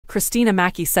Cristina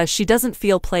Mackey says she doesn't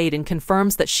feel played and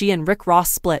confirms that she and Rick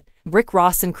Ross split. Rick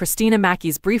Ross and Cristina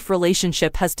Mackey's brief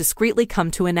relationship has discreetly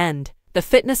come to an end. The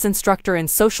fitness instructor and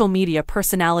social media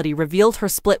personality revealed her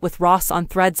split with Ross on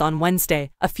Threads on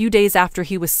Wednesday, a few days after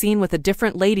he was seen with a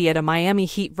different lady at a Miami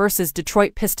Heat vs.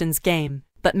 Detroit Pistons game.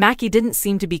 But Mackey didn't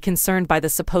seem to be concerned by the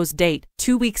supposed date.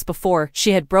 2 weeks before,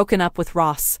 she had broken up with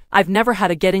Ross. "I've never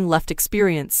had a getting left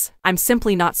experience. I'm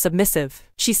simply not submissive,"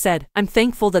 she said. "I'm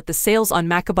thankful that the sales on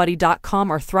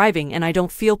Mackabuddy.com are thriving and I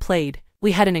don't feel played.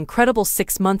 We had an incredible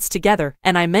 6 months together,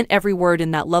 and I meant every word in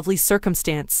that lovely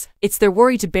circumstance. It's their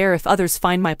worry to bear if others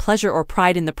find my pleasure or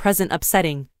pride in the present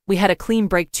upsetting. We had a clean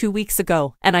break 2 weeks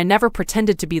ago, and I never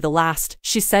pretended to be the last,"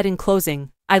 she said in closing.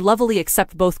 "I lovingly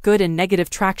accept both good and negative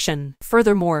traction.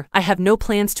 Furthermore, I have no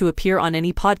plans to appear on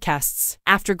any podcasts."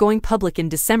 After going public in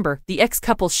December, the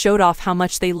ex-couple showed off how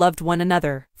much they loved one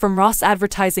another. From Ross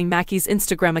advertising Mackey's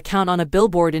Instagram account on a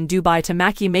billboard in Dubai to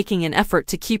Mackey making an effort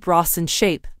to keep Ross in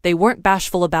shape, they weren't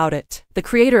bashful about it. The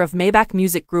creator of Maybach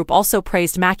Music Group also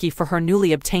praised Mackey for her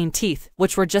newly obtained teeth,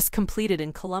 which were just completed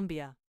in Colombia.